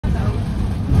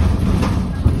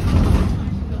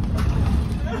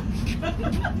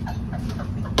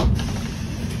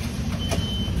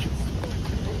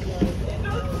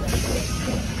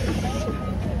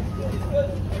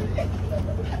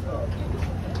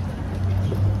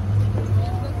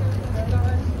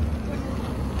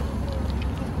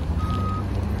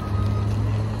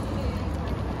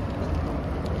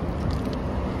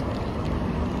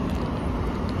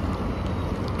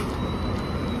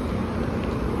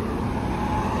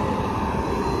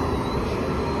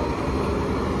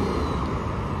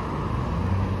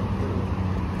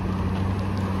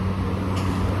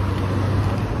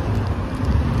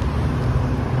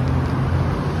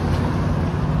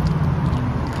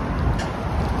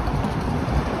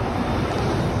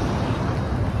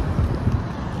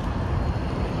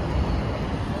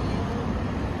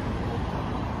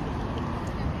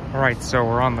Right, so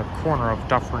we're on the corner of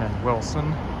Dufferin and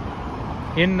Wilson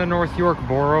in the North York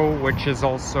Borough, which is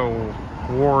also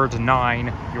Ward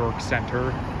 9, York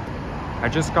Centre. I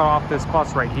just got off this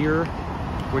bus right here,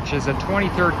 which is a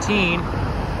 2013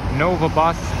 Nova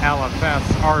Bus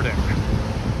LFS Arctic.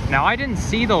 Now, I didn't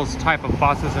see those type of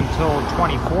buses until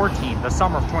 2014, the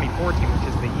summer of 2014, which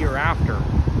is the year after.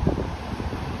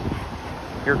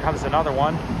 Here comes another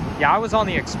one. Yeah, I was on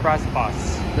the express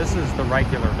bus. This is the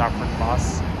regular Dufferin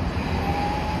bus.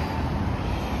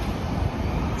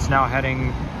 It's now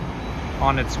heading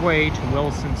on its way to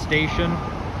Wilson Station.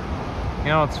 You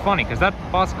know, it's funny because that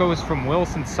bus goes from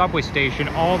Wilson subway station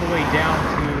all the way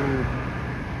down to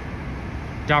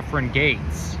Dufferin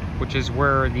Gates, which is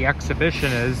where the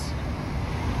exhibition is.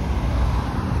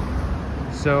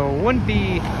 So it wouldn't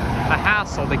be a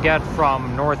hassle to get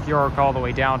from North York all the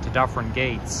way down to Dufferin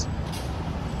Gates.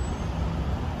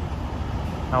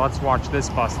 Now let's watch this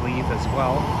bus leave as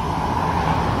well.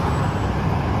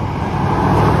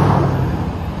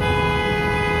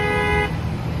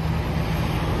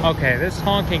 Okay, this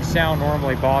honking sound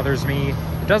normally bothers me.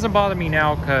 It doesn't bother me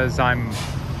now because I'm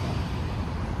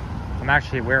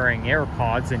actually wearing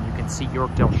AirPods, and you can see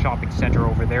Yorkdale Shopping Centre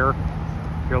over there.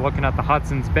 You're looking at the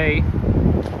Hudson's Bay.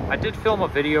 I did film a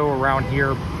video around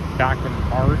here back in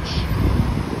March,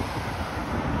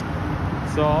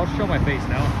 so I'll show my face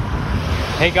now.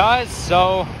 Hey guys,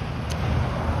 so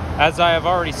as I have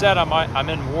already said, I'm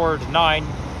in Ward 9,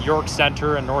 York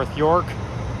Centre in North York,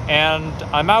 and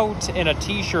I'm out in a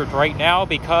t-shirt right now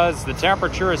because the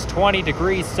temperature is 20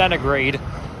 degrees centigrade,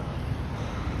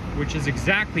 which is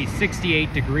exactly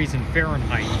 68 degrees in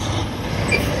Fahrenheit.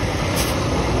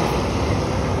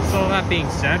 So that being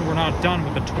said, we're not done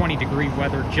with the 20-degree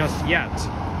weather just yet,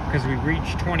 because we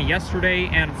reached 20 yesterday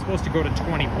and it's supposed to go to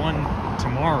 21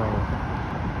 tomorrow.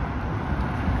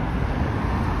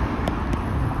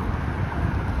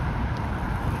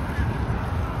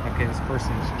 Okay, this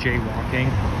person's jaywalking.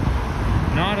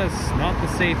 Not the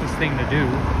safest thing to do,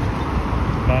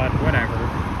 but whatever.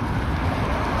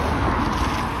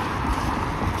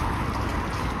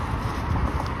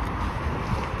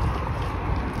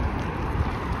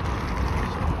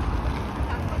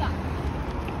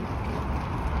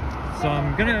 So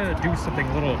I'm gonna do something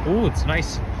a little... Oh, it's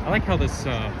nice. I like how this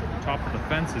top of the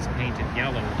fence is painted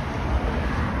yellow.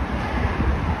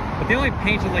 But they only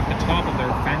painted like the top of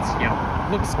their fence yellow.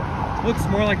 Looks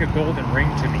more like a golden ring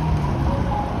to me.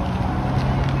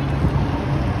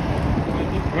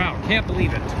 Wow, can't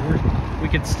believe it. We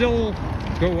can still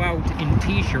go out in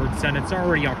t-shirts, and it's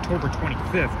already October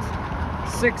 25th,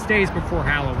 6 days before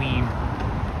Halloween.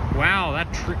 Wow,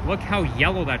 that tree, look how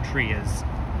yellow that tree is.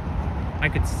 I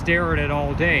could stare at it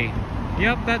all day.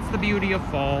 Yep, that's the beauty of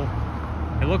fall.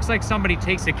 It looks like somebody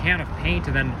takes a can of paint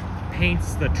and then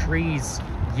paints the trees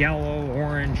yellow,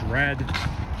 orange, red.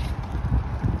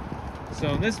 So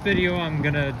in this video, I'm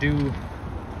gonna do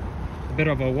a bit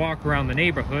of a walk around the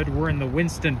neighborhood. We're in the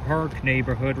Winston Park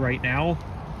neighborhood right now.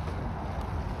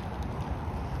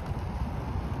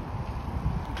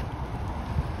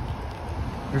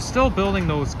 They're still building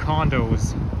those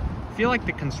condos. I feel like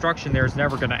the construction there is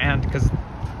never going to end, because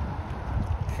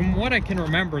from what I can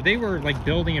remember, they were like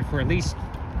building it for at least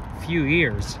a few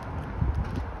years.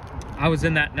 I was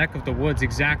in that neck of the woods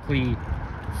exactly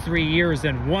 3 years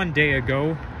and 1 day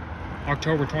ago,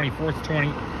 October 24th,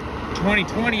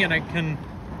 2020, and I can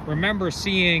remember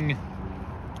seeing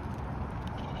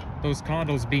those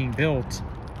condos being built.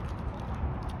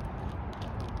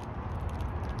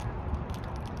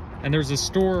 And there's a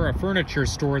store, a furniture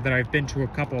store that I've been to a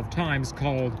couple of times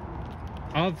called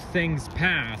Of Things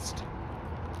Past.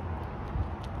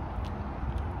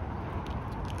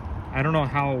 I don't know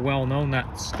how well known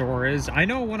that store is. I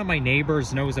know one of my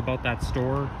neighbors knows about that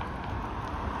store,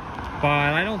 but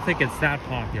I don't think it's that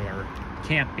popular.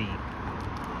 Can't be.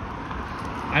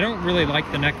 I don't really like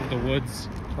the neck of the woods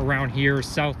around here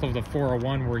south of the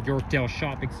 401 where Yorkdale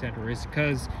Shopping Centre is,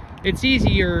 because it's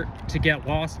easier to get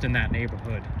lost in that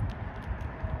neighborhood.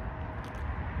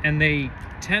 And they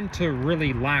tend to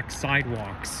really lack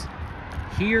sidewalks.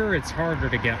 Here, it's harder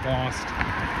to get lost.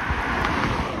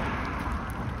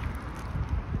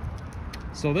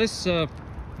 So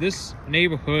this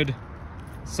neighborhood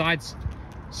side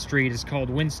street is called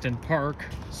Winston Park.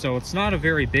 So it's not a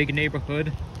very big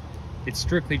neighborhood. It's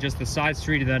strictly just the side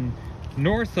street. And then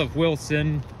north of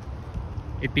Wilson,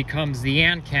 it becomes the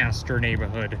Ancaster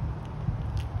neighborhood.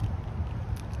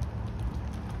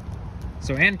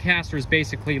 So Ancaster is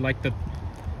basically like the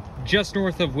just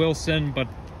north of Wilson, but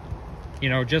you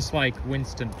know, just like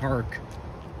Winston Park.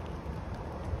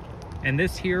 And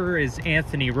this here is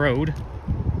Anthony Road.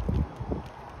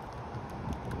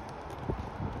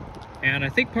 And I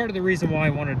think part of the reason why I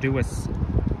want to do a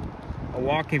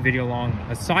walking video along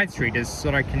a side street is so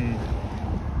that I can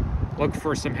look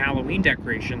for some Halloween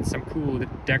decorations, some cool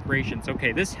decorations.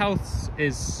 Okay, this house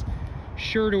is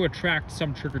sure to attract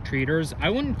some trick-or-treaters. I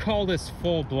wouldn't call this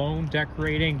full-blown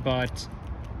decorating, but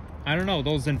I don't know,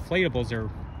 those inflatables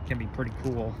can be pretty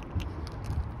cool.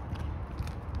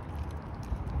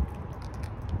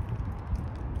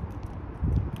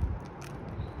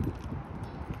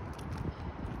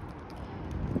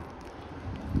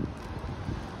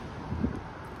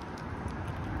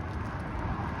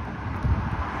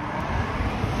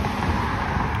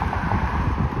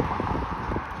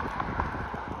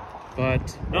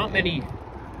 But not many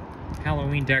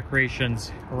Halloween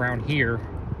decorations around here.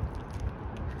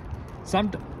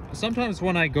 Sometimes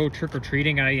when I go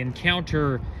trick-or-treating, I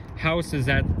encounter houses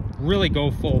that really go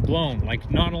full-blown.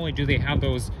 Like, not only do they have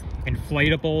those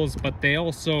inflatables, but they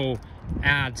also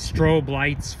add strobe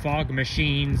lights, fog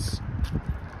machines.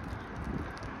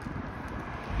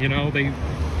 You know, they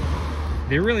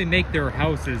really make their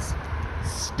houses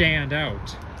stand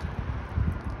out.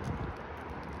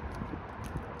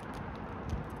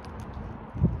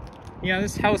 Yeah,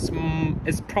 this house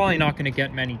is probably not going to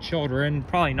get many children.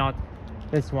 Probably not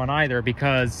this one either,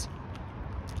 because,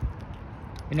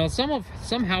 you know,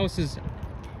 some houses,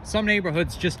 some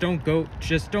neighborhoods just don't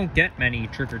get many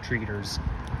trick-or-treaters.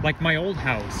 Like my old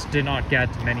house did not get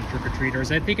many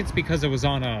trick-or-treaters. I think it's because it was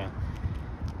on a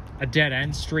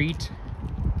dead-end street.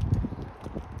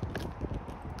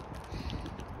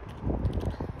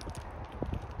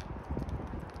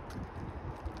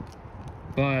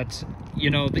 But, you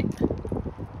know,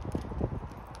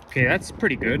 okay, that's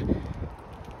pretty good.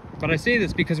 But I say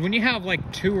this because when you have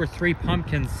like 2 or 3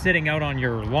 pumpkins sitting out on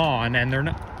your lawn and they're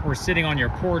not, or sitting on your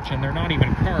porch and they're not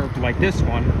even carved like this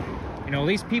one, you know,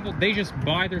 these people, they just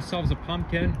buy themselves a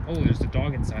pumpkin. Oh, there's a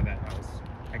dog inside that house.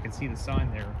 I can see the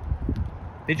sign there.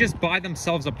 They just buy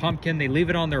themselves a pumpkin, they leave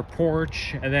it on their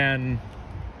porch, and then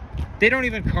they don't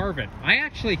even carve it. I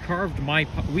actually carved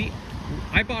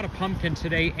I bought a pumpkin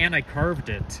today and I carved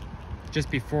it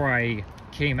just before I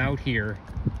came out here.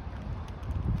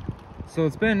 So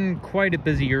it's been quite a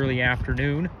busy early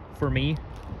afternoon for me.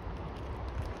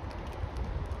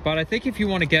 But I think if you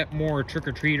want to get more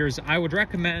trick-or-treaters, I would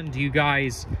recommend you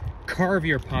guys carve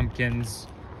your pumpkins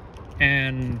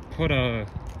and put a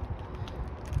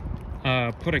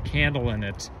candle in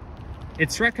it.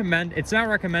 It's not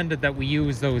recommended that we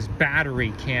use those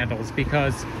battery candles,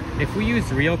 because if we use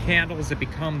real candles, it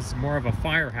becomes more of a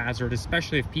fire hazard,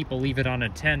 especially if people leave it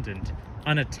unattended.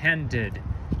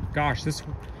 Gosh,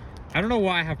 I don't know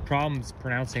why I have problems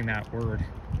pronouncing that word.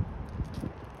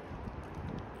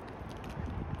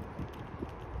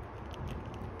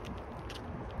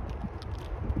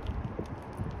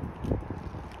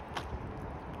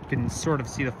 You can sort of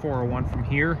see the 401 from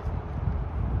here.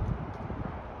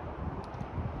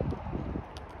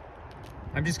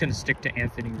 I'm just gonna stick to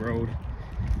Anthony Road.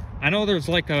 I know there's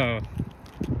like a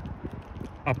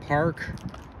park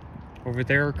over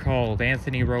there called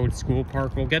Anthony Road School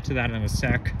Park. We'll get to that in a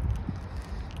sec.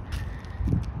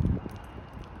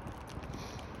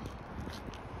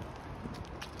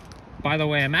 By the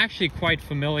way, I'm actually quite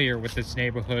familiar with this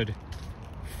neighborhood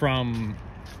from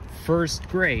 1st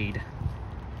grade.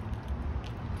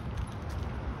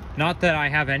 Not that I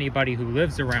have anybody who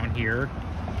lives around here,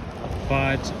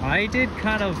 but I did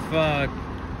kind of,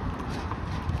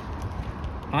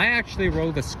 I actually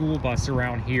rode the school bus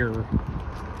around here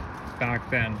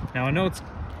back then. Now I know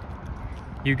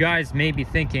you guys may be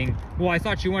thinking, well, I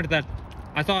thought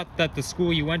that the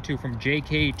school you went to from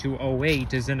JK to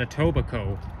 08 is in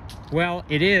Etobicoke. Well,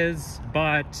 it is,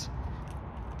 but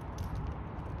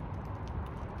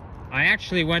I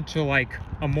actually went to like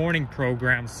a morning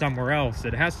program somewhere else.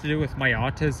 It has to do with my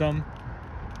autism,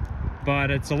 but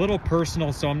it's a little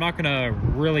personal, so I'm not gonna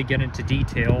really get into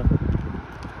detail.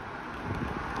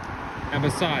 And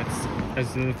besides,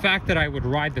 as the fact that I would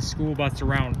ride the school bus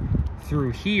around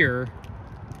through here,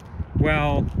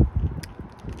 well,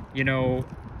 you know,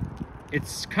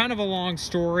 it's kind of a long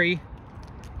story.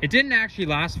 It didn't actually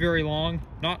last very long,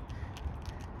 not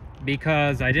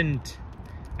because I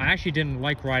actually didn't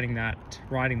like riding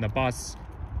the bus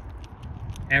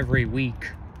every week,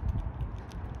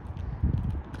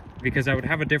 because I would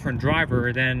have a different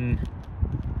driver, then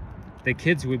the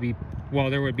kids would be,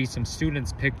 well, there would be some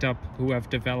students picked up who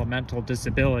have developmental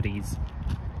disabilities.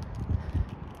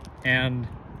 And,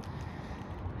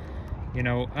 you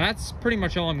know, that's pretty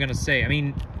much all I'm gonna say. I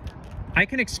mean, I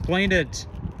can explain it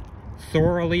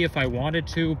thoroughly if I wanted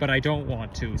to, but I don't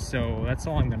want to, so that's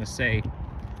all I'm gonna say.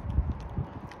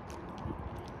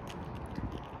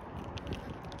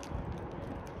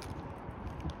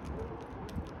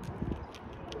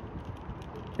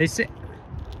 They say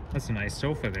that's a nice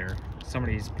sofa there.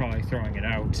 Somebody's probably throwing it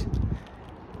out.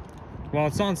 Well,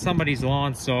 it's on somebody's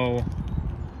lawn, so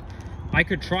I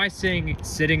could try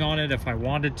sitting on it if I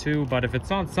wanted to, but if it's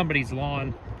on somebody's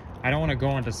lawn, I don't want to go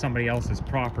onto somebody else's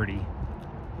property.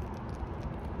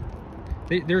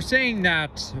 They're saying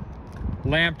that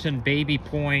Lambton, Baby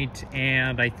Point,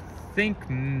 and I think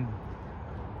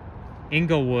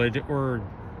Inglewood or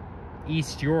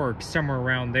East York, somewhere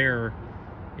around there,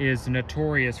 is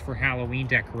notorious for Halloween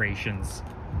decorations.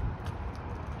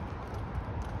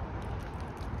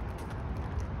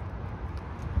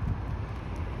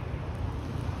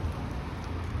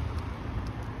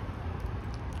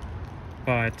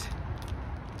 But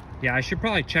yeah, I should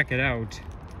probably check it out.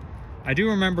 I do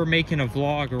remember making a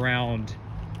vlog around,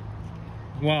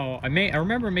 well, I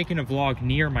remember making a vlog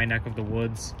near my neck of the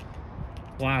woods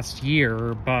last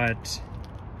year, but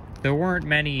there weren't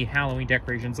many Halloween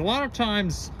decorations. A lot of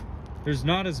times there's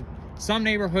not as, some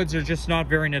neighborhoods are just not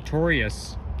very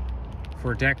notorious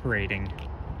for decorating.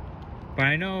 But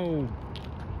I know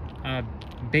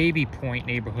Baby Point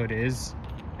neighborhood is,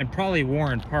 and probably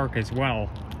Warren Park as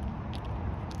well.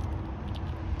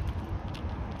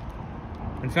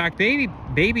 In fact,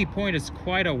 Baby Point is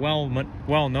quite a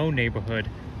well-known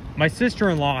neighborhood. My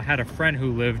sister-in-law had a friend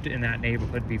who lived in that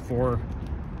neighborhood before.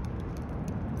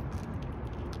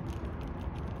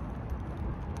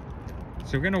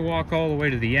 So we're gonna walk all the way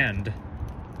to the end.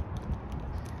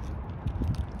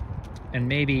 And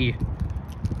maybe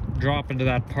drop into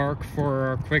that park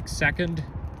for a quick second.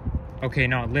 Okay,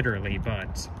 not literally,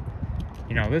 but,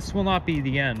 you know, this will not be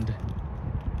the end.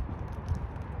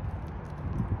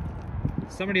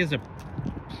 Somebody has a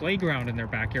playground in their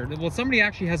backyard. Well, somebody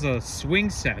actually has a swing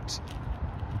set.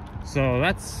 So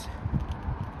that's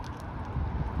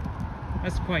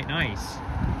quite nice.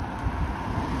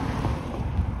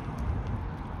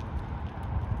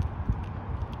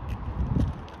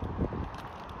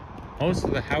 Most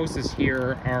of the houses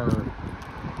here are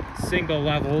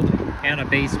single-leveled and a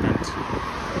basement.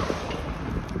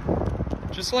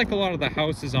 Just like a lot of the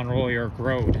houses on Royal York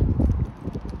Road.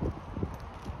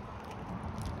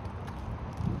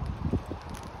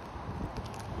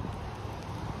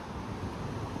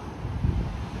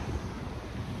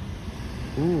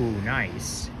 Ooh,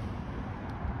 nice.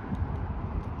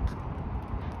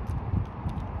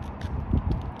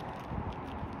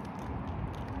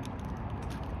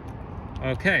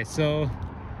 Okay, so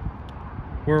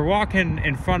we're walking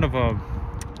in front of a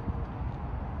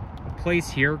place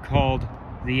here called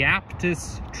the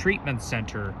Aptus Treatment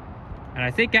Center. And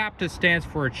I think Aptus stands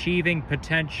for Achieving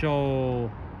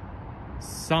Potential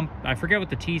I forget what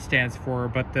the T stands for,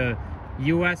 but the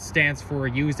US stands for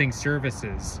Using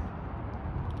Services.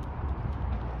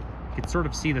 You can sort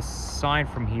of see the sign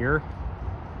from here.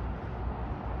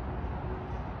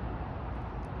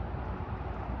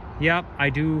 Yep, I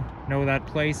do know that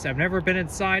place. I've never been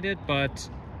inside it, but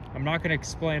I'm not going to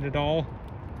explain it all.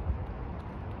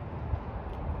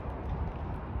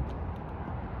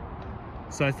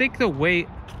 So I think the way,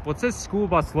 well, it says school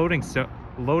bus loading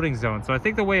zone. So I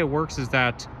think the way it works is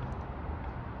that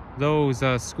those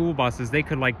school buses, they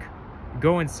could like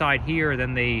go inside here,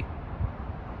 then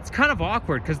it's kind of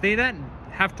awkward because they then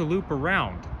have to loop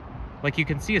around. Like you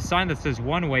can see a sign that says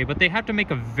one way, but they have to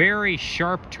make a very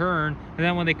sharp turn. And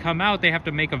then when they come out, they have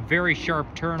to make a very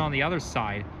sharp turn on the other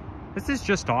side. This is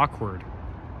just awkward.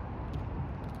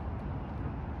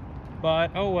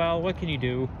 But, oh well, what can you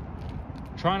do?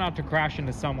 Try not to crash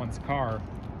into someone's car.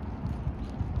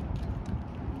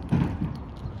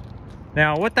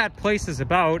 Now, what that place is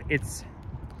about, it's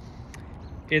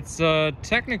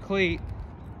technically,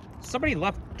 somebody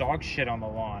left dog shit on the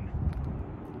lawn.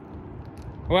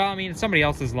 Well, I mean, it's somebody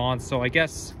else's lawn, so I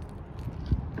guess,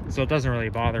 so it doesn't really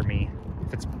bother me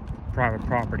if it's private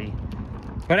property.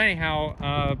 But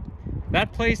anyhow,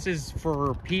 that place is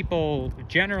for people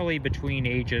generally between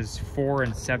ages 4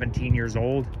 and 17 years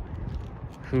old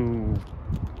who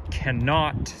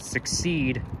cannot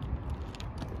succeed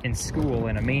in school,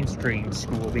 in a mainstream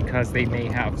school, because they may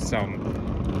have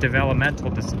some developmental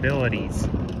disabilities.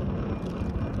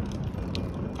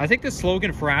 I think the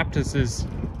slogan for Aptus is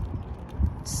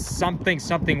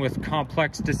something with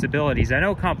complex disabilities. I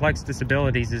know complex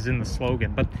disabilities is in the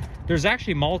slogan, but there's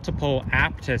actually multiple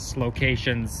Aptus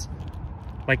locations.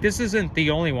 Like, this isn't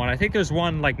the only one. I think there's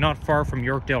one like not far from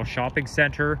Yorkdale Shopping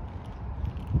Center,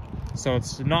 so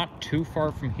it's not too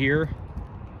far from here.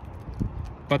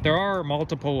 But there are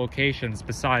multiple locations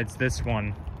besides this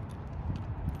one.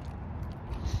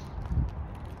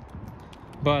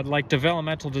 But like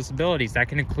developmental disabilities, that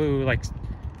can include like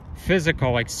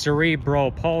physical, like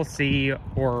cerebral palsy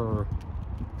or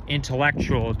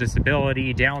intellectual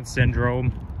disability, Down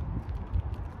syndrome.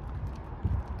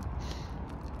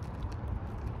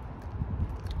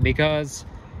 Because,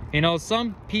 you know,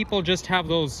 some people just have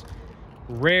those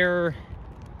rare,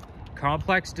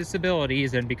 complex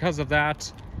disabilities, and because of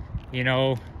that, you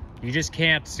know, you just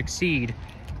can't succeed.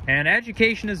 And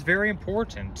education is very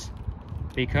important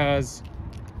because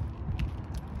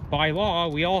by law,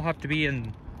 we all have to be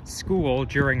in school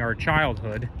during our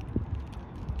childhood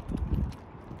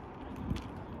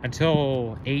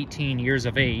until 18 years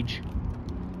of age.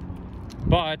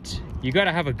 But you got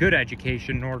to have a good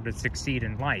education in order to succeed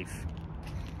in life.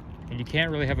 And you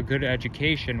can't really have a good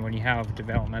education when you have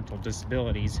developmental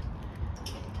disabilities.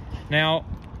 Now,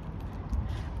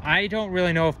 I don't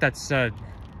really know if that's I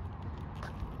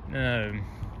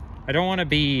don't want to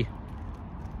be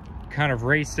kind of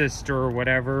racist or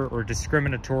whatever, or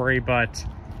discriminatory, but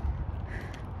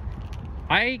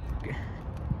I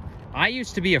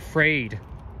used to be afraid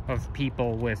of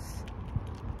people with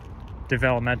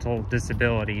developmental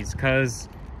disabilities, because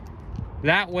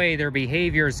that way their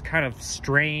behavior is kind of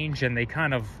strange, and they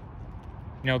kind of,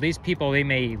 you know, these people, they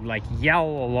may like yell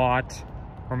a lot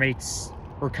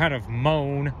or kind of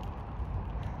moan.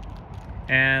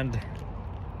 And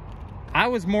I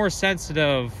was more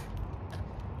sensitive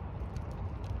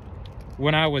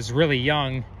when I was really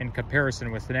young in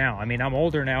comparison with now. I mean, I'm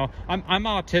older now. I'm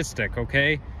autistic,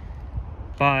 okay?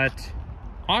 But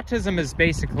autism is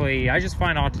basically, I just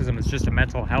find autism is just a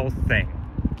mental health thing.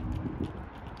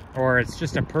 Or it's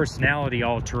just a personality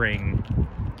altering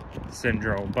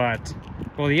syndrome. But,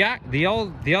 well,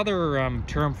 the other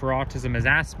term for autism is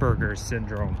Asperger's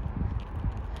syndrome.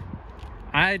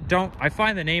 I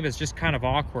find the name is just kind of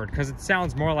awkward because it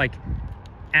sounds more like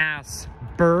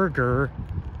Asperger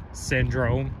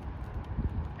syndrome,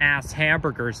 ass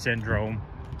hamburger syndrome.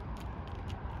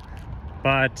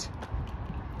 But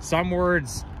some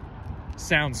words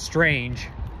sound strange.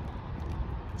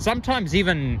 Sometimes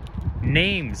even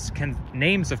names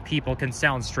of people can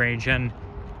sound strange, and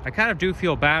I kind of do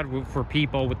feel bad for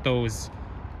people with those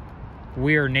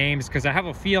weird names, because I have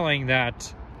a feeling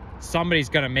that somebody's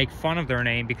gonna make fun of their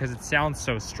name because it sounds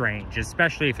so strange,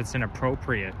 especially if it's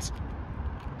inappropriate.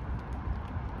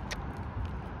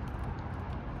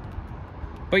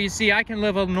 But you see, I can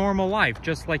live a normal life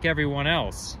just like everyone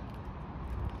else.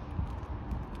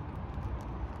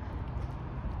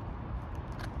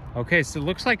 Okay, so it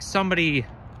looks like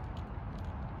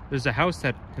there's a house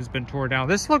that has been torn down.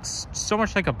 This looks so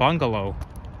much like a bungalow.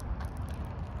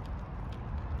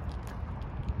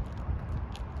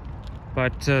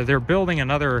 But they're building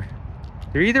another,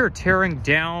 they're either tearing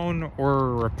down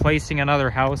or replacing another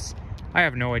house. I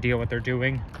have no idea what they're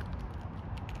doing.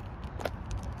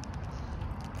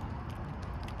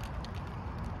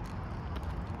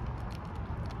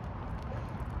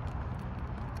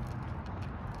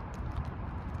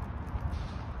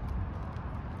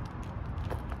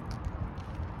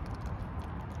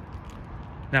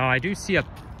 Now, I do see a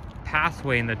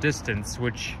pathway in the distance,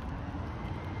 which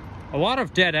a lot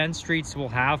of dead-end streets will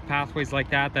have pathways like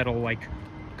that that'll like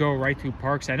go right through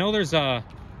parks. I know there's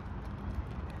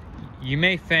you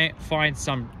may find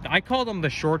some, I call them the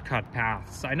shortcut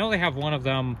paths. I know they have one of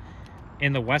them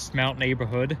in the Westmount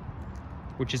neighborhood,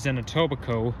 which is in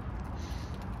Etobicoke.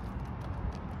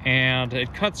 And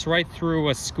it cuts right through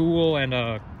a school and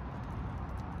a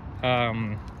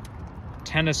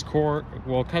tennis court.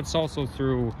 Well, it cuts also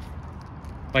through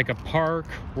like a park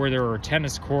where there are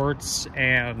tennis courts,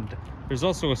 and there's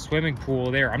also a swimming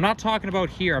pool there. I'm not talking about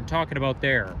here, I'm talking about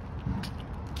there.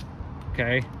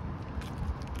 Okay.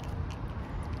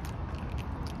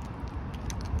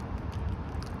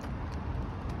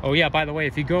 Oh yeah, by the way,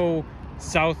 if you go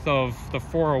south of the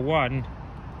 401,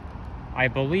 I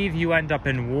believe you end up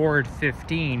in Ward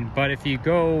 15, but if you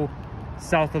go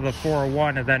south of the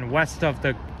 401 and then west of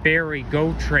the Barrie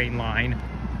GO train line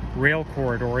rail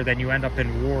corridor, then you end up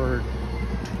in Ward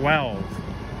 12.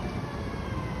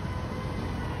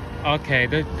 Okay,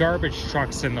 the garbage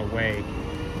truck's in the way.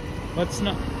 Let's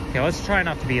try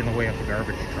not to be in the way of the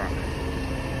garbage truck.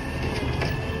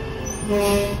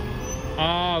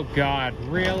 Oh God,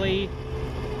 really?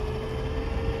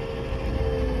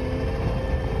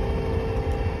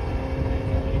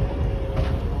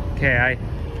 Okay,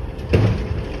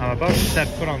 I'm about to set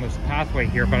foot on this pathway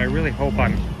here, but I really hope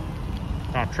I'm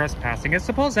not trespassing. I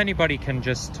suppose anybody can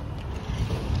just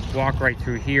walk right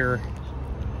through here.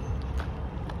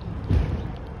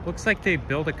 Looks like they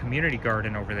built a community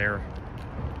garden over there.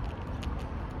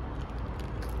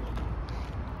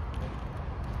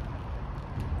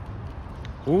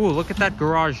 Ooh, look at that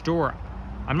garage door.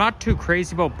 I'm not too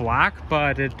crazy about black,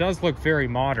 but it does look very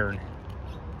modern.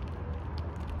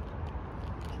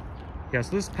 Yeah,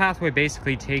 so this pathway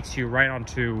basically takes you right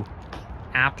onto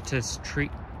Aptus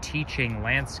teaching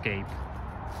landscape.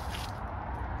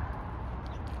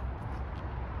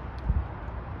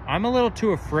 I'm a little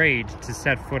too afraid to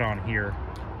set foot on here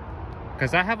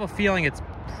because I have a feeling it's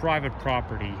private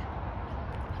property.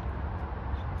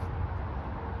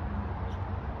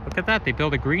 Look at that, they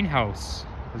built a greenhouse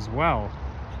as well.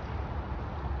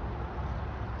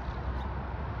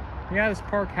 Yeah, this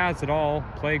park has it all.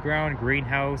 Playground,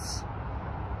 greenhouse.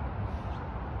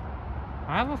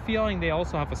 I have a feeling they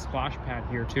also have a splash pad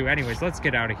here too. Anyways, let's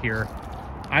get out of here.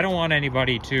 I don't want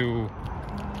anybody to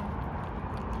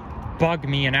bug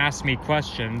me and ask me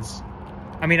questions.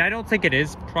 I mean, I don't think it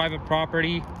is private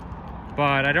property,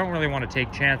 but I don't really want to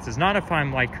take chances. Not if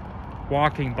I'm like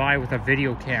walking by with a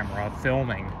video camera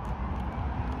filming.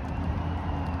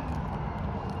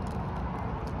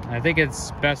 I think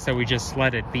it's best that we just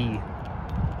let it be.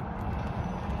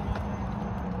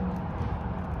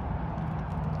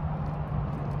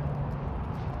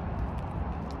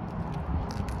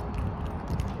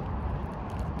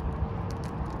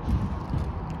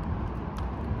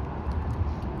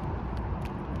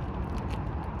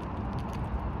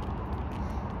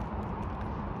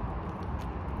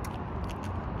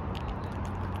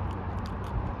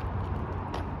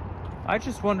 I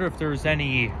just wonder if there's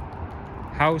any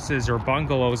houses or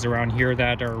bungalows around here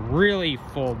that are really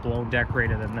full-blown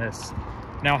decorated than this.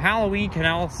 Now, Halloween can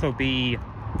also be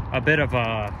a bit of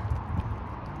a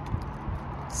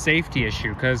safety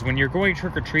issue because when you're going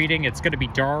trick-or-treating, it's going to be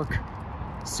dark.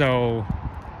 So,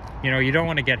 you know, you don't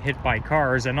want to get hit by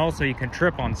cars, and also you can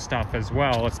trip on stuff as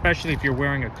well, especially if you're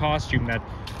wearing a costume that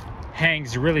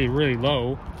hangs really, really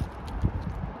low.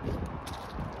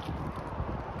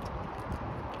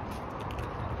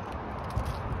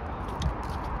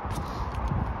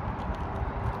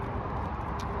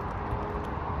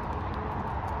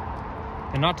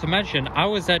 And not to mention, I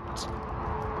was at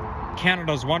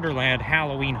Canada's Wonderland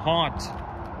Halloween Haunt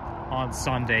on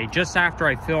Sunday, just after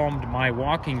I filmed my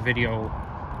walking video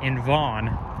in Vaughan,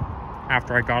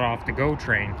 after I got off the GO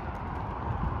train.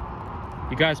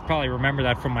 You guys probably remember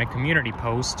that from my community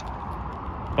post,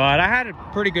 but I had a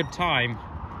pretty good time.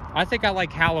 I think I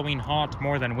like Halloween Haunt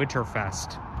more than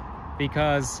Winterfest,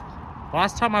 because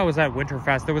last time I was at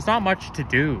Winterfest, there was not much to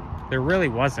do. There really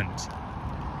wasn't.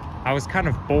 I was kind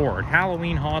of bored.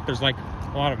 Halloween Haunt, there's like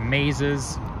a lot of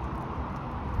mazes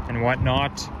and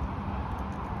whatnot.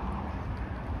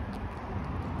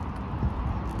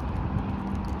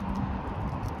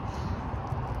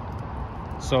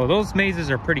 So those mazes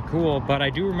are pretty cool, but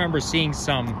I do remember seeing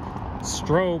some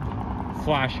strobe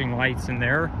flashing lights in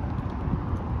there,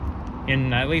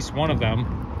 in at least one of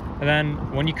them. And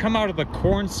then when you come out of the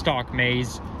cornstalk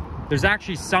maze, there's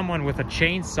actually someone with a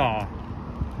chainsaw.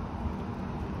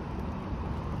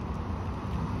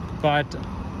 But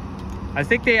I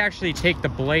think they actually take the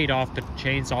blade off the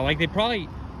chainsaw. Like, they probably,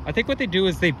 I think what they do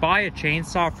is they buy a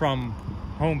chainsaw from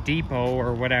Home Depot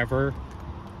or whatever.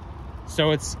 So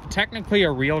it's technically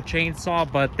a real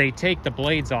chainsaw, but they take the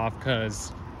blades off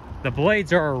because the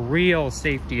blades are a real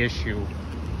safety issue.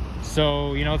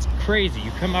 So, you know, it's crazy.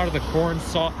 You come out of the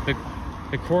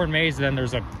corn maze, and then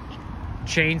there's a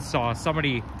chainsaw,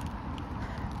 somebody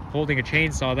holding a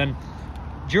chainsaw. Then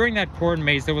during that corn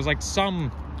maze, there was like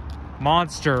some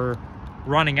monster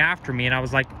running after me, and I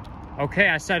was like, okay,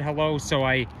 I said hello. So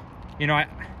you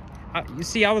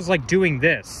see, I was like doing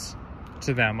this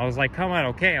to them. I was like, come on,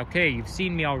 okay, you've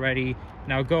seen me already,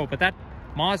 now go. But that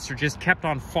monster just kept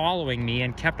on following me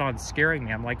and kept on scaring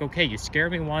me. I'm like, okay, you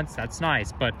scared me once, that's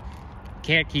nice, but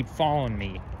can't keep following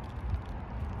me.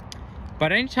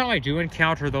 But anytime I do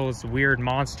encounter those weird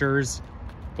monsters,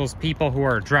 those people who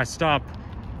are dressed up,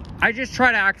 I just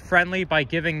try to act friendly by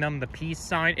giving them the peace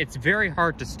sign. It's very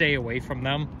hard to stay away from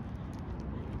them.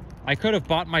 I could have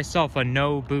bought myself a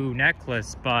no boo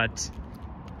necklace, but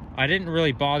I didn't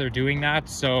really bother doing that.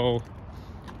 So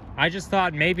I just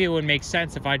thought maybe it would make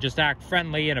sense if I just act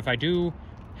friendly, and if I do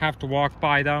have to walk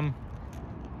by them,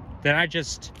 then I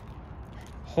just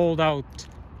hold out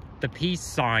the peace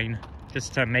sign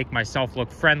just to make myself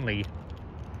look friendly.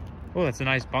 Oh, that's a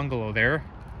nice bungalow there.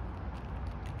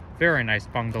 Very nice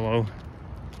bungalow.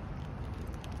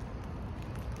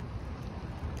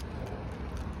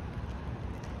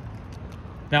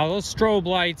 Now those strobe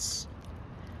lights,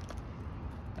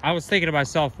 I was thinking to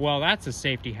myself, well, that's a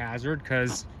safety hazard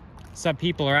because some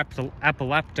people are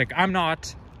epileptic. I'm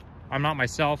not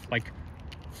myself. Like,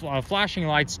 flashing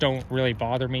lights don't really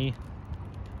bother me.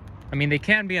 I mean, they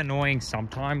can be annoying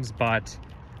sometimes, but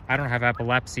I don't have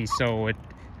epilepsy, so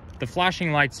the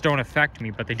flashing lights don't affect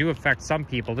me, but they do affect some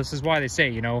people. This is why they say,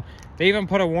 you know, they even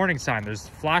put a warning sign. There's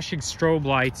flashing strobe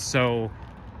lights, so,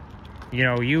 you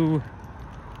know, you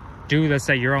do this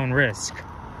at your own risk.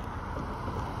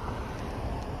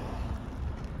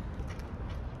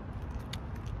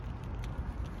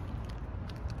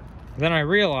 Then I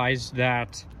realized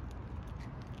that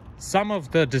some of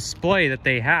the display that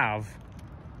they have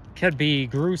can be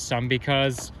gruesome,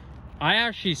 because I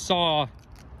actually saw,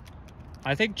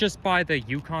 I think just by the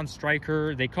Yukon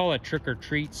Striker, they call it Trick or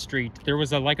Treat Street, there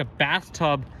was like a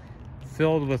bathtub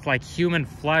filled with like human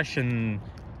flesh, and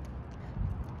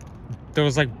there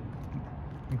was like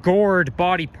gored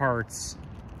body parts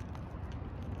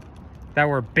that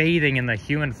were bathing in the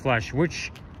human flesh,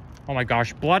 which, oh my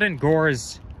gosh, blood and gore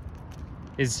is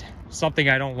something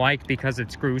I don't like because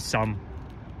it's gruesome.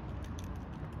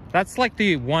 That's like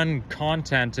the one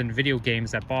content in video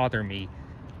games that bother me.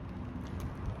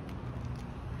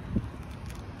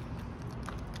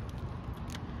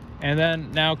 And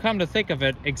then, now come to think of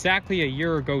it, exactly a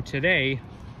year ago today,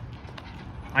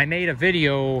 I made a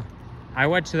video. I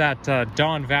went to that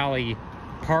Don Valley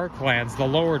Parklands, the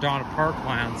lower Don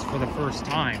Parklands, for the first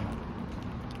time.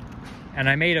 And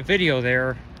I made a video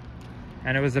there,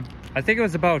 and it was I think it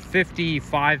was about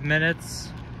 55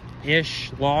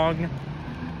 minutes-ish long.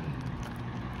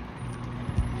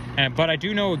 But I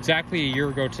do know exactly a year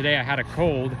ago today I had a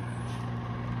cold.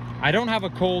 I don't have a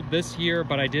cold this year,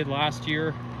 but I did last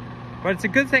year. But it's a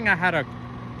good thing I had a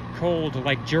cold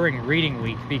like during reading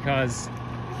week, because,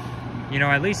 you know,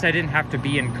 at least I didn't have to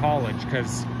be in college,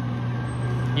 because,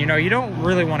 you know, you don't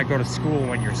really want to go to school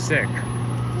when you're sick.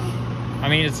 I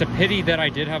mean, it's a pity that I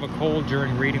did have a cold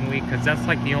during reading week, because that's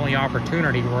like the only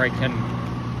opportunity where I can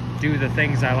do the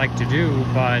things I like to do.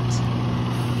 But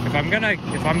if I'm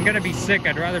gonna be sick,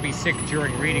 I'd rather be sick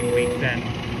during reading week than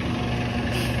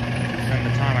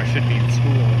the time I should be in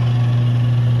school.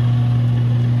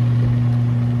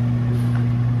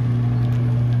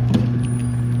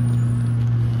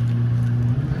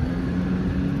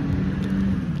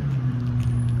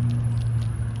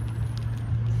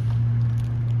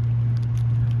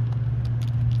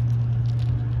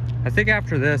 I think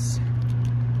after this,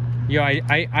 you know,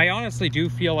 I honestly do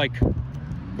feel like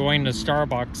going to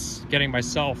Starbucks, getting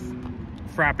myself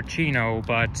a Frappuccino,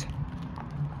 but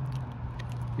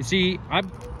you see,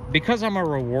 because I'm a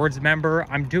rewards member,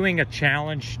 I'm doing a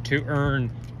challenge to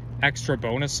earn extra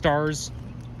bonus stars.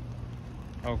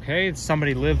 Okay,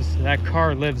 somebody lives, that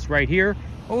car lives right here.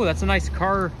 Oh, that's a nice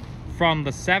car from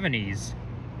the 70s.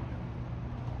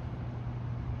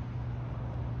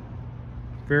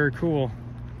 Very cool.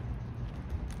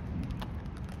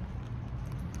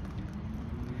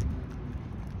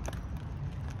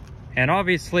 And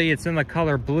obviously it's in the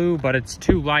color blue, but it's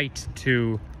too light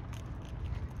to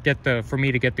get for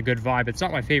me to get the good vibe. It's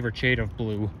not my favorite shade of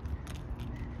blue.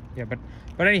 Yeah, but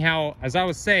anyhow, as I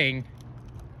was saying,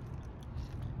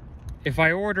 if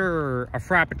I order a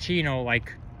Frappuccino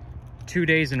like 2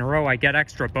 days in a row, I get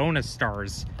extra bonus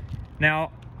stars.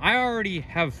 Now, I already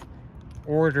have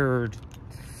ordered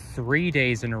 3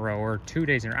 days in a row, or 2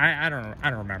 days in a row. I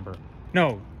don't remember.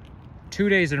 No, 2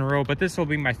 days in a row, but this will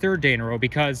be my 3rd day in a row,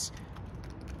 because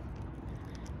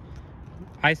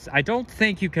I don't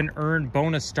think you can earn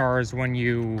bonus stars when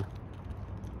you,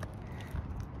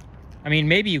 I mean,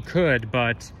 maybe you could,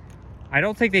 but I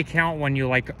don't think they count when you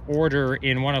like order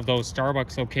in one of those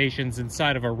Starbucks locations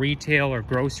inside of a retail or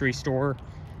grocery store,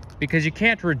 because you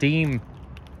can't redeem,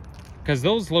 because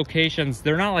those locations,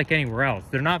 they're not like anywhere else.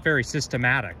 They're not very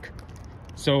systematic.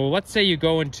 So let's say you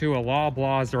go into a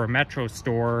Loblaws or a Metro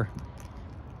store,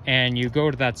 and you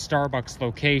go to that Starbucks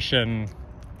location,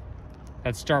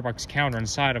 that Starbucks counter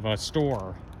inside of a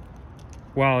store.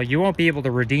 Well, you won't be able to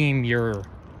redeem your,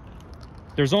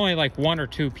 there's only like 1 or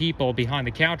 2 people behind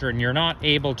the counter, and you're not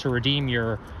able to redeem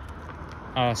your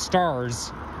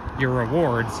stars, your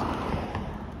rewards.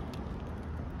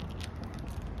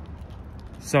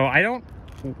 So I don't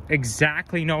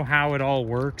exactly know how it all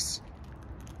works,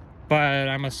 but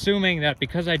I'm assuming that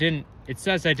because it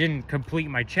says I didn't complete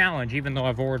my challenge, even though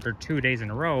I've ordered 2 days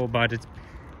in a row, but it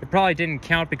probably didn't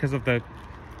count because of the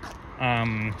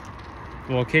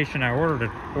location I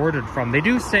ordered from. They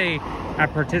do say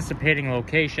at participating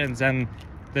locations, and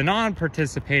the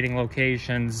non-participating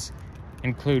locations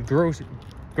include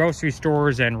grocery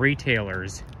stores and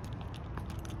retailers.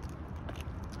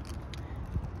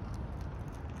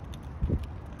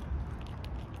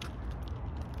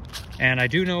 And I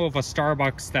do know of a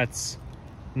Starbucks that's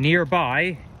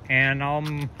nearby, and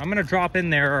I'm gonna drop in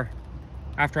there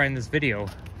after I end this video.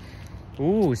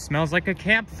 Ooh, smells like a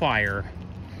campfire.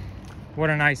 What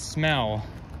a nice smell.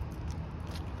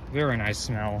 Very nice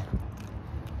smell.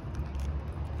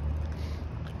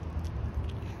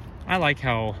 I like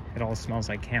how it all smells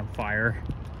like campfire.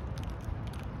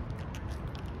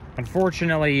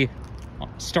 Unfortunately,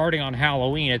 starting on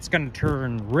Halloween, it's going to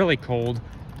turn really cold.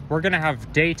 We're going to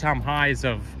have daytime highs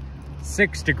of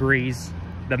 6 degrees,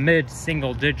 the mid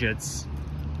single digits.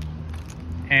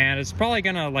 And it's probably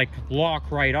going to like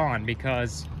lock right on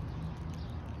because,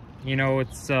 you know,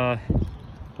 it's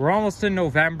we're almost in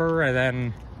November, and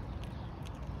then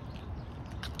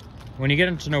when you get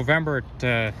into November,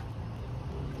 the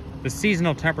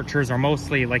seasonal temperatures are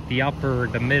mostly like the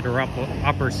mid or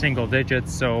upper single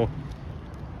digits, so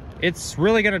it's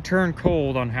really going to turn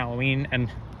cold on Halloween. And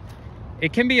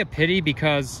it can be a pity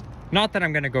because, not that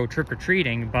I'm going to go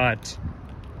trick-or-treating, but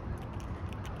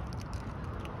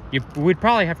we'd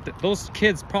probably have to, those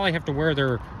kids probably have to wear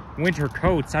their winter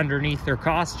coats underneath their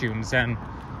costumes, and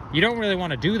you don't really want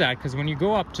to do that because when you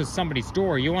go up to somebody's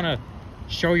door, you want to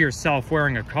show yourself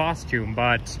wearing a costume,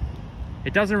 but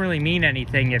it doesn't really mean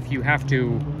anything if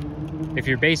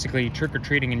you're basically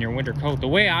trick-or-treating in your winter coat. The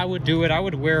way I would do it, I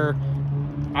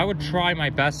would try my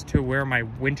best to wear my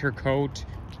winter coat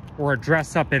or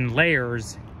dress up in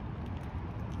layers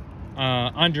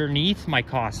underneath my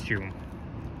costume.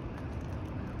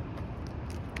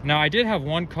 Now, I did have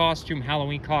one costume,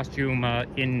 Halloween costume,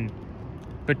 in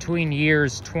between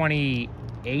years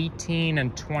 2018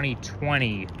 and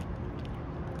 2020.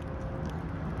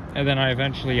 And then I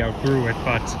eventually outgrew it,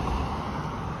 but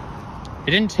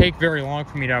it didn't take very long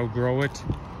for me to outgrow it.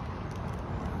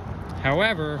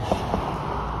 However,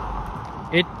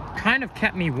 it kind of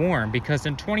kept me warm because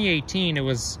in 2018 it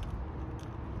was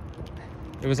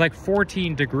like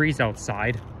 14 degrees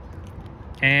outside,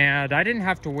 and I didn't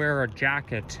have to wear a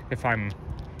jacket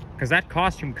because that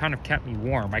costume kind of kept me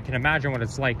warm. I can imagine what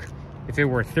it's like if it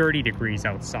were 30 degrees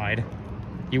outside.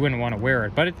 You wouldn't want to wear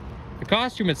it, but the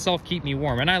costume itself keep me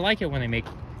warm, and I like it when they make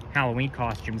Halloween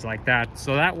costumes like that,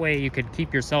 so that way you could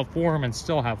keep yourself warm and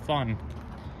still have fun.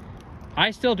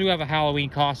 I still do have a Halloween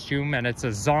costume, and it's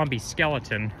a zombie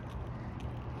skeleton.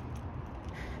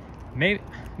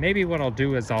 Maybe what I'll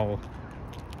do is I'll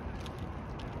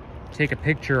take a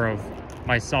picture of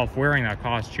myself wearing that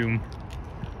costume,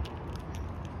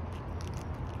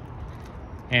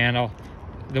 and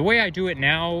the way I do it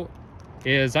now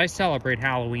is I celebrate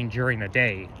Halloween during the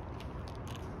day.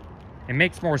 It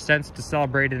makes more sense to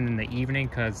celebrate it in the evening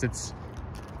because it's,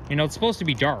 you know, it's supposed to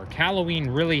be dark. Halloween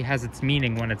really has its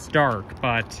meaning when it's dark,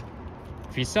 but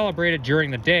if you celebrate it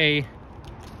during the day,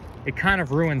 it kind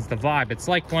of ruins the vibe. It's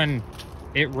like when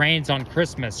it rains on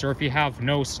Christmas, or if you have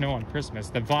no snow on Christmas.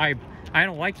 The vibe, I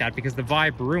don't like that because the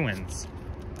vibe ruins.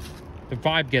 The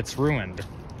vibe gets ruined.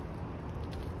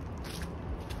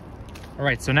 All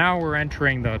right, so now we're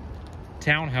entering the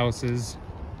townhouses.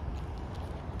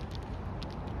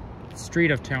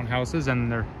 Street of townhouses,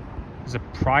 and there's a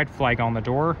pride flag on the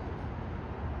door.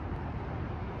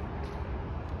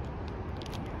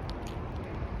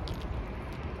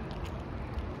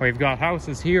 We've got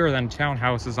houses here, then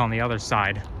townhouses on the other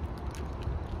side.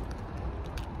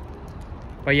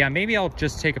 But yeah, maybe I'll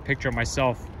just take a picture of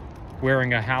myself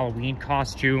wearing a Halloween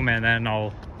costume, and then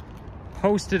I'll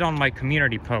post it on my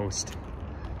community post,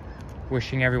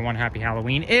 wishing everyone happy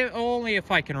Halloween. Only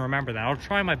if I can remember that. I'll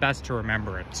try my best to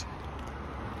remember it.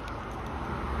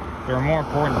 There are more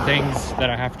important things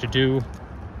that I have to do.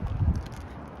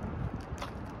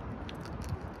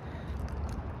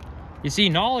 You see,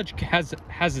 knowledge has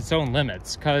its own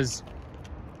limits, because...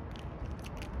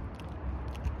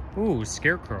 Ooh,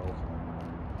 scarecrow.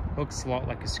 Looks a lot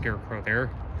like a scarecrow there.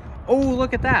 Oh,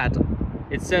 look at that!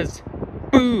 It says,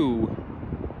 boo!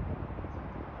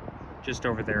 Just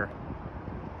over there.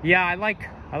 Yeah, I like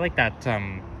that,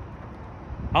 I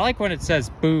like when it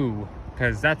says boo,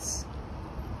 because that's...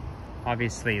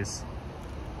 obviously is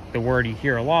the word you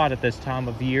hear a lot at this time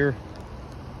of year.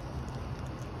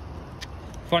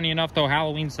 Funny enough though,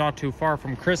 Halloween's not too far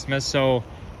from Christmas, so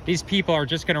these people are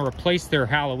just going to replace their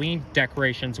Halloween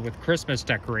decorations with Christmas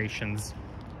decorations.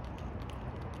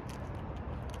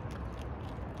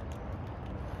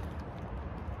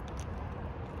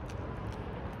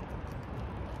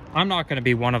 I'm not going to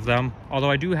be one of them,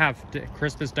 although I do have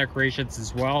Christmas decorations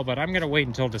as well, but I'm going to wait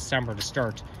until December to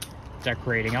start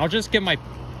decorating. I'll just give my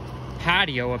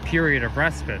patio a period of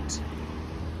respite.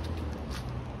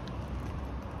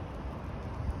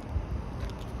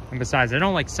 And besides, I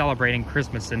don't like celebrating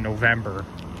Christmas in November.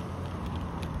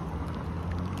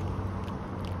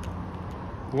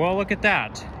 Well, look at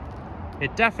that.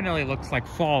 It definitely looks like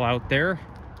fall out there.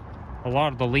 A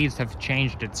lot of the leaves have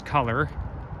changed its color.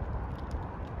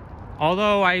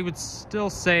 Although I would still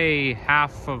say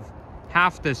half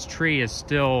half this tree is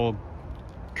still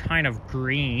kind of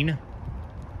green,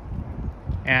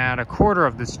 and a quarter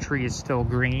of this tree is still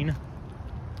green.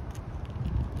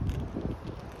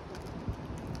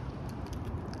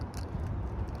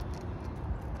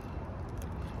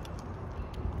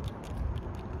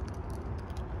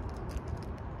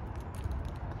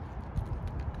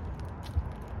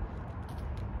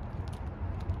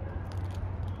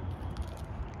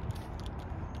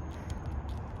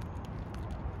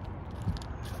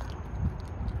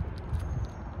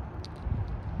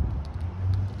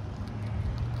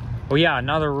 Oh yeah,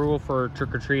 another rule for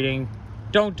trick-or-treating,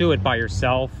 don't do it by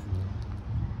yourself.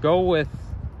 Go with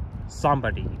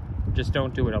somebody. Just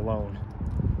don't do it alone.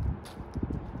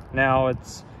 Now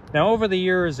over the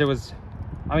years it was,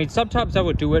 I mean, sometimes I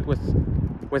would do it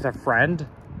with a friend,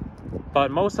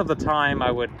 but most of the time I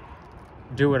would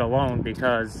do it alone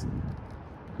because,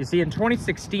 you see, in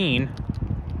 2016,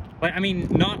 like, I mean,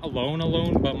 not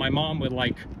alone, but my mom would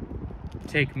like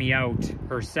take me out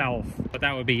herself, but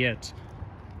that would be it.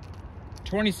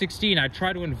 2016, I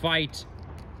tried to invite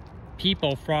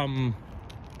people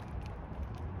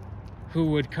who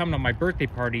would come to my birthday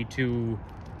party to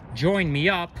join me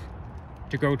up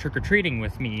to go trick-or-treating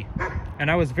with me.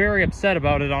 And I was very upset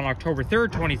about it on October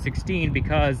 3rd, 2016,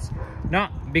 because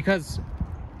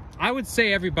I would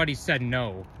say everybody said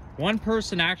no. One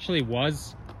person actually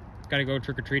was gonna go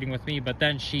trick-or-treating with me, but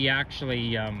then she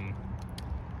actually,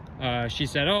 she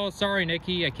said, "Oh, sorry,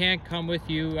 Nikki, I can't come with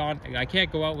you I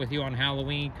can't go out with you on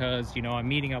Halloween because, you know, I'm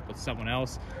meeting up with someone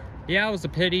else." Yeah, it was a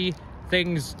pity.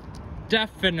 Things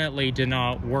definitely did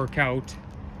not work out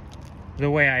the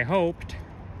way I hoped.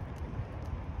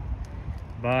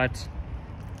 But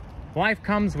life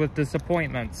comes with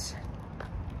disappointments.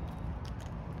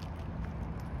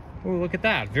 Oh, look at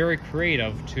that. Very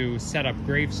creative to set up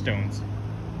gravestones.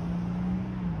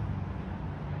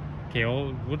 Okay,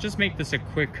 we'll just make this a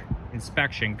quick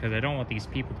inspection because I don't want these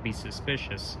people to be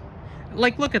suspicious.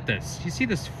 Like, look at this. You see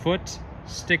this foot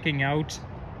sticking out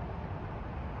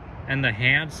and the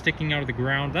hand sticking out of the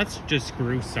ground? That's just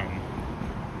gruesome.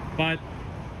 But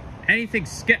anything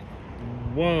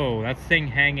whoa, that thing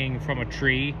hanging from a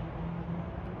tree.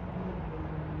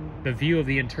 The view of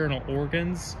the internal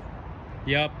organs.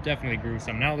 Yep, definitely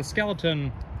gruesome. Now the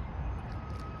skeleton,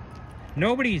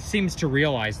 nobody seems to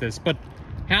realize this, but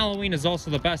Halloween is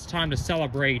also the best time to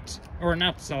celebrate, or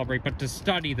not to celebrate, but to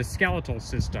study the skeletal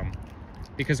system.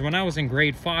 Because when I was in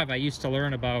grade 5, I used to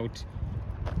learn about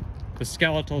the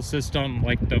skeletal system,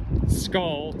 like the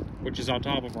skull, which is on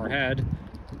top of our head,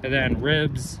 and then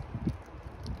ribs,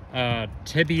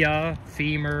 tibia,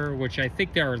 femur, which I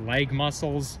think they are leg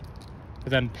muscles,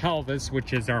 and then pelvis,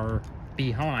 which is our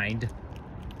behind.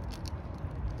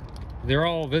 They're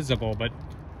all visible, but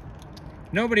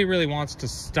nobody really wants to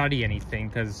study anything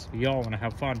because we all want to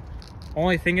have fun.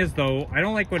 Only thing is, though, I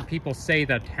don't like when people say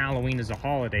that Halloween is a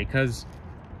holiday, because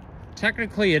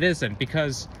technically it isn't,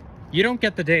 because you don't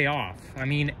get the day off. I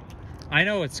mean, I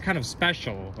know it's kind of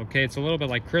special, okay? It's a little bit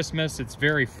like Christmas. It's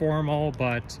very formal,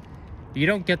 but you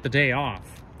don't get the day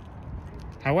off.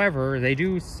 However, they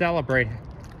do celebrate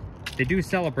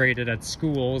it at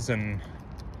schools and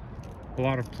a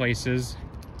lot of places.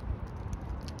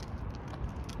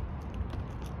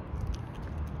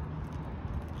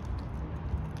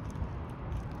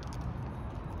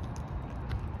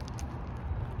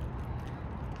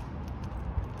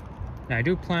 Now, I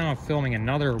do plan on filming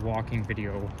another walking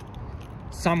video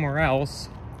somewhere else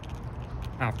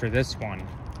after this one.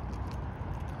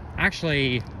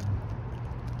 Actually,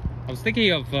 I was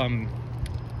thinking of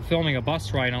filming a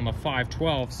bus ride on the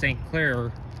 512 St.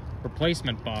 Clair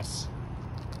replacement bus.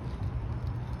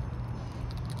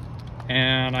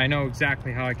 And I know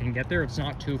exactly how I can get there. It's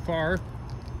not too far.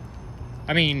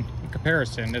 I mean, in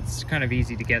comparison, it's kind of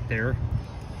easy to get there.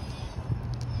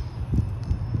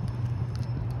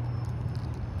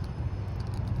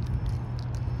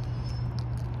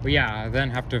 But yeah, I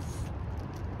then have to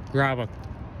grab a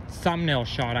thumbnail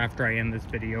shot after I end this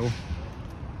video.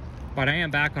 But I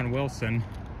am back on Wilson.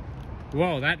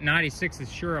 Whoa, that 96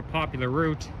 is sure a popular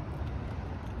route.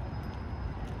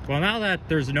 Well, now that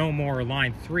there's no more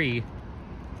line 3,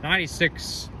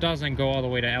 96 doesn't go all the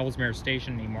way to Ellesmere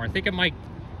Station anymore. I think it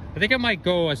might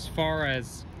go as far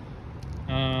as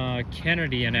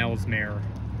Kennedy and Ellesmere.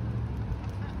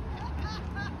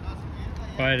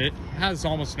 But it has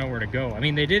almost nowhere to go. I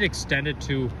mean, they did extend it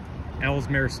to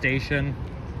Ellesmere Station,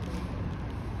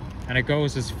 and it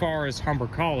goes as far as Humber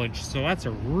College, so that's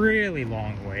a really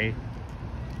long way.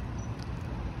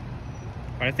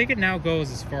 But I think it now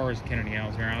goes as far as Kennedy and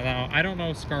Ellesmere. Now, I don't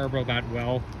know Scarborough that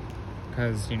well,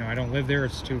 because, you know, I don't live there,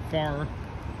 it's too far.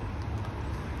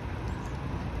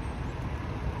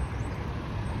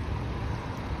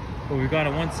 But we've got a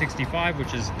 165,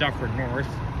 which is Dufferin North.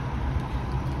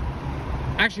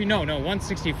 Actually, no,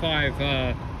 165,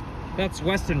 that's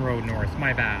Weston Road North.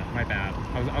 My bad.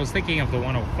 I was thinking of the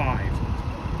 105.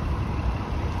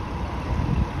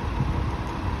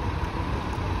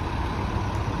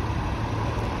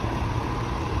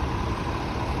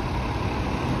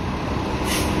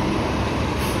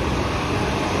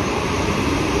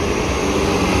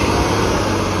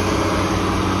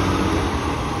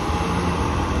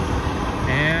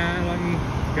 And I'm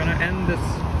gonna end this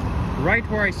right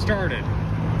where I started.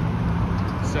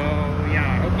 So yeah,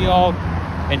 I hope you all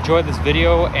enjoyed this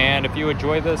video, and if you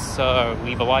enjoy this,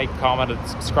 leave a like, comment, and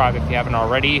subscribe if you haven't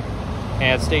already,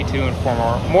 and stay tuned for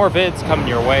more vids coming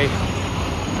your way,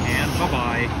 and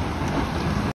bye-bye.